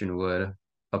have Christian Wood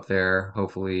up there,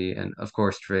 hopefully, and of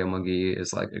course JaVale McGee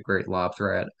is like a great lob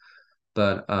threat,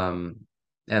 but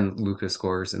and Lucas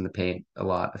scores in the paint a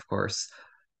lot, of course.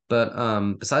 But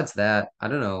besides that, I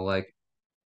don't know, like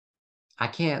I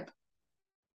can't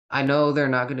I know they're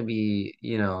not going to be,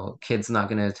 kids not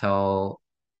going to tell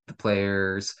the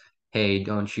players, hey,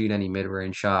 don't shoot any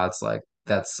mid-range shots. Like,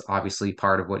 that's obviously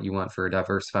part of what you want for a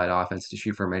diversified offense to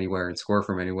shoot from anywhere and score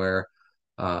from anywhere.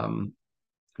 Um,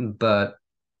 but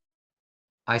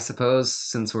I suppose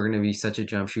since we're going to be such a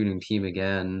jump shooting team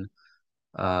again,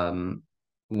 um,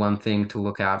 one thing to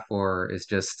look out for is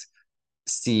just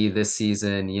see this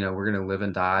season, we're going to live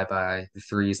and die by the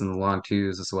threes and the long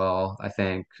twos as well, I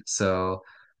think. So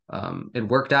it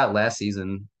worked out last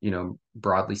season,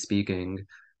 broadly speaking.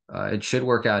 It should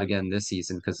work out again this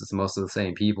season because it's most of the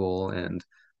same people and,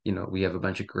 we have a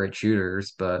bunch of great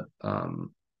shooters, but,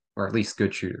 or at least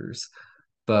good shooters.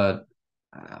 But,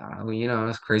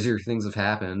 crazier things have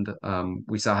happened.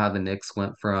 We saw how the Knicks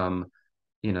went from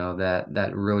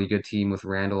that really good team with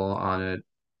Randall on it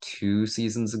 2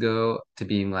 seasons ago to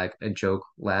being like a joke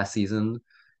last season.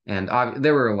 And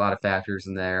there were a lot of factors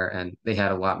in there, and they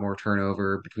had a lot more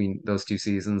turnover between those 2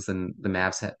 seasons than the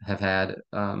Mavs have had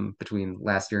between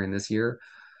last year and this year.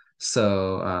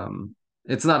 So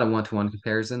it's not a one-to-one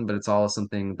comparison, but it's all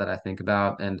something that I think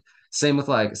about. And same with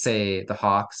like, say, the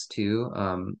Hawks too.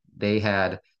 They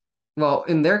had well,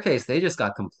 in their case, they just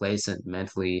got complacent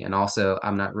mentally, and also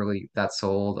I'm not really that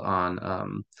sold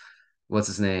on what's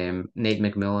his name, Nate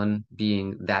McMillan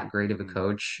being that great of a Mm.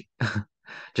 coach.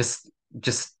 Just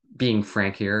just being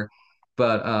frank here.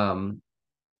 But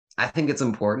I think it's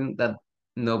important that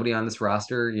nobody on this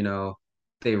roster,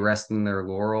 they rest in their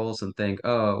laurels and think,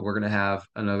 oh, we're gonna have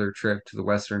another trip to the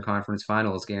Western Conference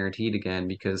Finals guaranteed again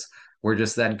because we're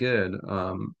just that good.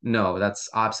 No, that's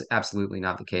absolutely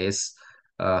not the case.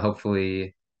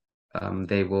 Hopefully,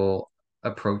 they will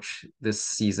approach this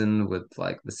season with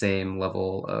like the same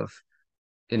level of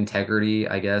integrity,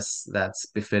 I guess, that's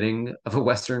befitting of a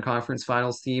Western Conference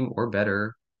Finals team or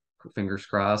better. Fingers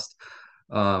crossed.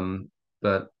 Um,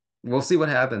 but we'll see what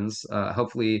happens.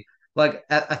 Hopefully, like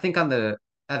I think at the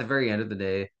very end of the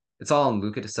day, it's all on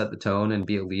Luka to set the tone and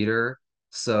be a leader.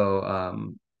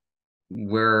 So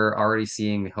we're already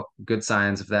seeing good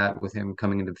signs of that with him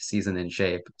coming into the season in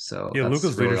shape. So Yeah, that's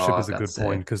Luca's really all leadership is I've a got to good say.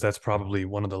 point because that's probably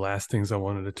one of the last things I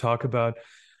wanted to talk about.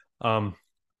 Um,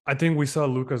 I think we saw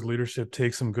Luca's leadership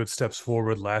take some good steps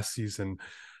forward last season,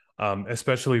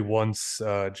 especially once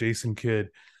Jason Kidd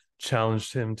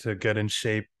challenged him to get in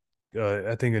shape.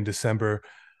 I think in December,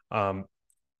 um,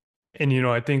 and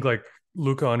I think like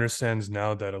Luca understands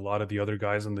now that a lot of the other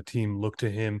guys on the team look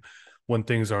to him when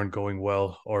things aren't going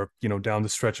well, or down the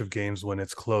stretch of games when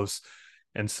it's close.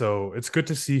 And so it's good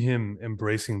to see him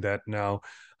embracing that now,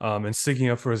 and sticking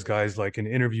up for his guys, like in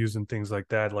interviews and things like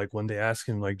that. Like when they ask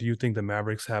him, like, "Do you think the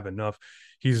Mavericks have enough?"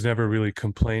 He's never really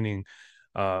complaining.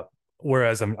 Uh,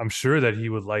 Whereas I'm sure that he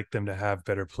would like them to have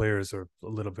better players or a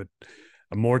little bit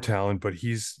more talent, but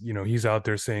he's out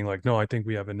there saying like, no, I think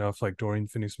we have enough. Like Dorian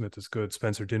Finney-Smith is good.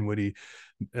 Spencer Dinwiddie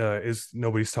is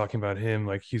nobody's talking about him.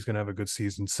 Like he's gonna have a good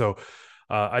season. So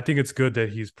I think it's good that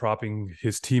he's propping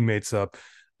his teammates up,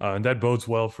 and that bodes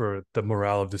well for the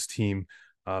morale of this team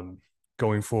um,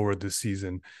 going forward this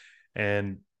season.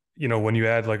 And when you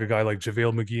add like a guy like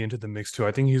JaVale McGee into the mix too,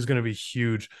 I think he's going to be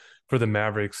huge for the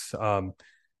Mavericks.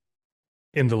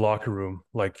 In the locker room.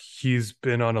 Like he's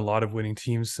been on a lot of winning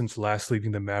teams since last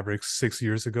leaving the Mavericks 6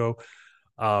 years ago.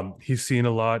 He's seen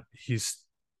a lot. He's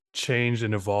changed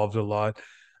and evolved a lot.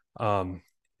 Um,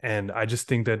 and I just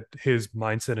think that his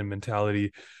mindset and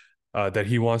mentality that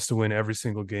he wants to win every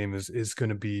single game is going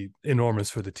to be enormous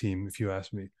for the team, if you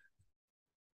ask me.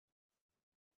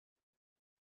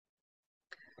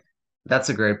 That's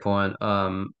a great point.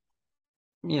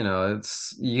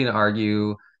 It's you can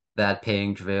argue that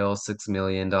paying JaVale $6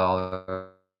 million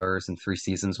in 3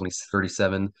 seasons when he's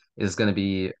 37 is going to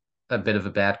be a bit of a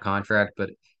bad contract. But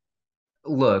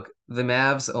look, the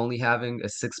Mavs only having a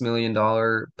 $6 million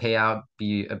payout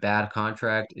be a bad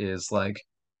contract is like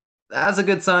that's a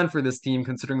good sign for this team,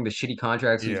 considering the shitty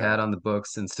contracts we've Yeah. had on the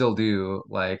books and still do,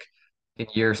 like in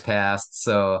years past.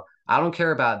 So I don't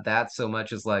care about that so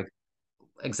much as like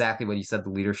exactly what you said, the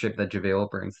leadership that JaVale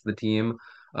brings to the team.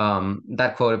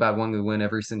 That quote about wanting to win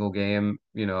every single game,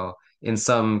 in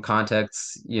some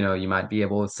contexts, you might be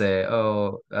able to say,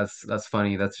 "Oh, that's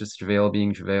funny. That's just JaVale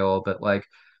being JaVale." But like,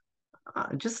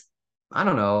 just I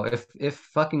don't know. If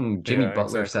fucking Jimmy Yeah,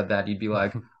 Butler exactly. said that, you'd be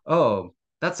like, "Oh,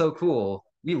 that's so cool.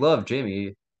 We love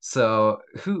Jimmy." So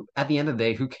who, at the end of the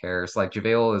day, who cares? Like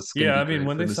JaVale is going to Yeah, be I mean, great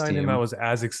when for they this signed him, I team. was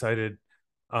as excited.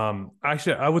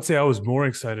 Actually, I would say I was more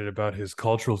excited about his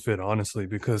cultural fit, honestly,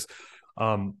 because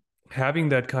um, having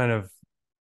that kind of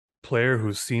player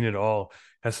who's seen it all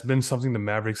has been something the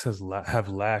Mavericks have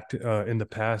lacked in the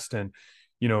past, and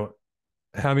you know,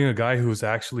 having a guy who's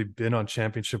actually been on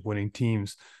championship winning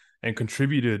teams and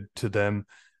contributed to them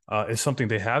is something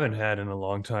they haven't had in a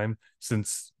long time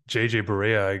since JJ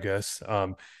Barea, I guess.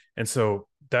 And so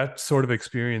that sort of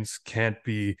experience can't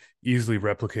be easily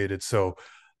replicated. So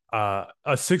a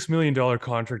 $6 million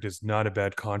contract is not a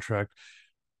bad contract.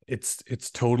 It's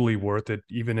totally worth it,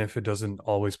 even if it doesn't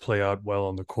always play out well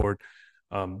on the court.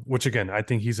 Which again, I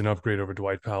think he's an upgrade over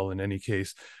Dwight Powell in any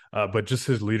case. But just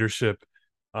his leadership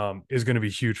is going to be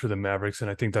huge for the Mavericks, and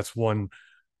I think that's one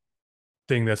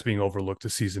thing that's being overlooked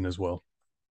this season as well.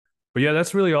 But yeah,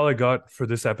 that's really all I got for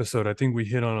this episode. I think we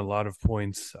hit on a lot of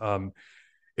points.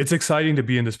 It's exciting to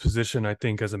be in this position. I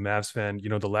think as a Mavs fan,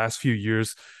 the last few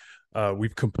years,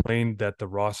 we've complained that the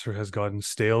roster has gotten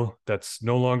stale. That's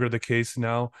no longer the case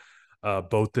now,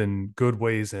 both in good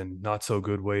ways and not so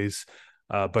good ways.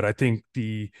 But I think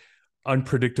the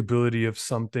unpredictability of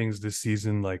some things this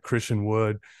season, like Christian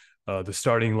Wood, the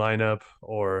starting lineup,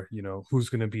 or who's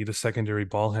going to be the secondary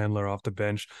ball handler off the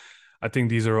bench. I think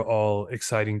these are all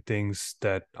exciting things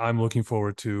that I'm looking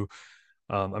forward to.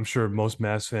 I'm sure most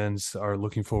Mavs fans are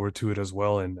looking forward to it as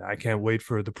well, and I can't wait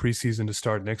for the preseason to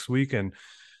start next week and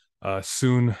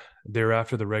soon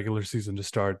thereafter the regular season to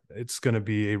start. It's going to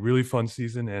be a really fun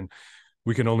season, and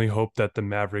we can only hope that the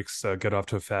Mavericks get off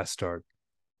to a fast start.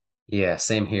 Yeah,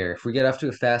 same here. If we get off to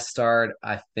a fast start,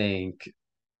 I think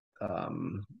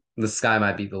um, the sky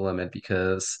might be the limit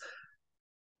because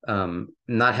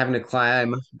not having to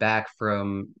climb back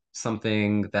from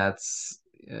something that's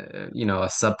a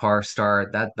subpar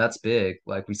start, that's big.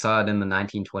 Like we saw it in the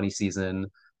 1920 season,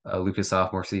 Lucas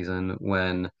sophomore season,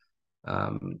 when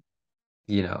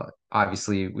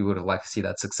obviously we would have liked to see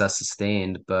that success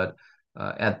sustained, but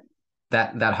at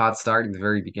that hot start in the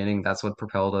very beginning, that's what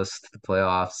propelled us to the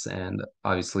playoffs and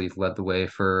obviously led the way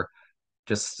for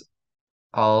just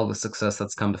all the success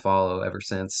that's come to follow ever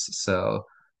since. So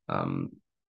um,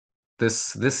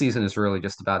 this season is really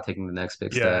just about taking the next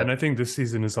big Yeah, step. and I think this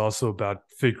season is also about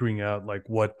figuring out like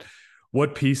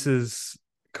what pieces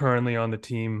currently on the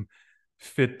team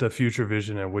fit the future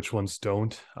vision and which ones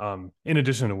don't. In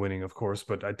addition to winning, of course,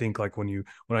 but I think like when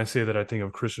I say that, I think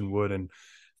of Christian Wood and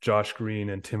Josh Green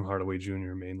and Tim Hardaway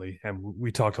Jr. mainly, and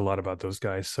we talked a lot about those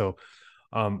guys. So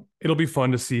it'll be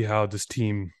fun to see how this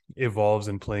team evolves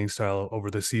in playing style over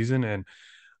the season and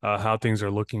how things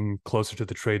are looking closer to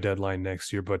the trade deadline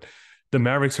next year. But the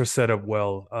Mavericks are set up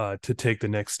well to take the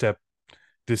next step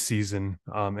this season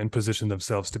and position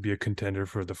themselves to be a contender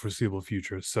for the foreseeable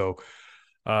future. So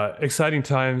exciting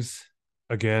times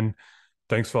again.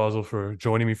 Thanks, Fazil, for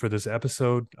joining me for this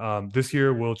episode. This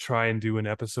year, we'll try and do an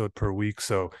episode per week.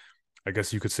 So I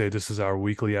guess you could say this is our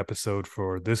weekly episode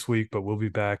for this week, but we'll be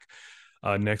back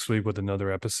next week with another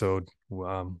episode.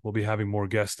 We'll be having more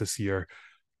guests this year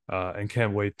and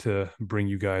can't wait to bring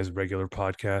you guys regular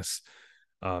podcasts.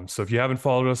 So if you haven't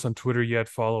followed us on Twitter yet,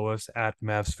 follow us at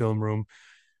Mavs Film Room.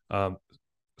 Um,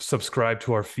 Subscribe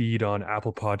to our feed on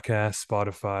Apple Podcasts,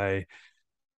 Spotify,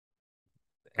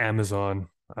 Amazon.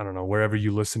 I don't know, wherever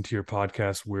you listen to your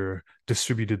podcast, we're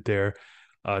distributed there.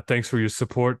 Thanks for your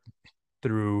support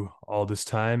through all this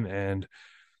time and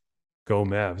go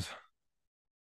Mavs.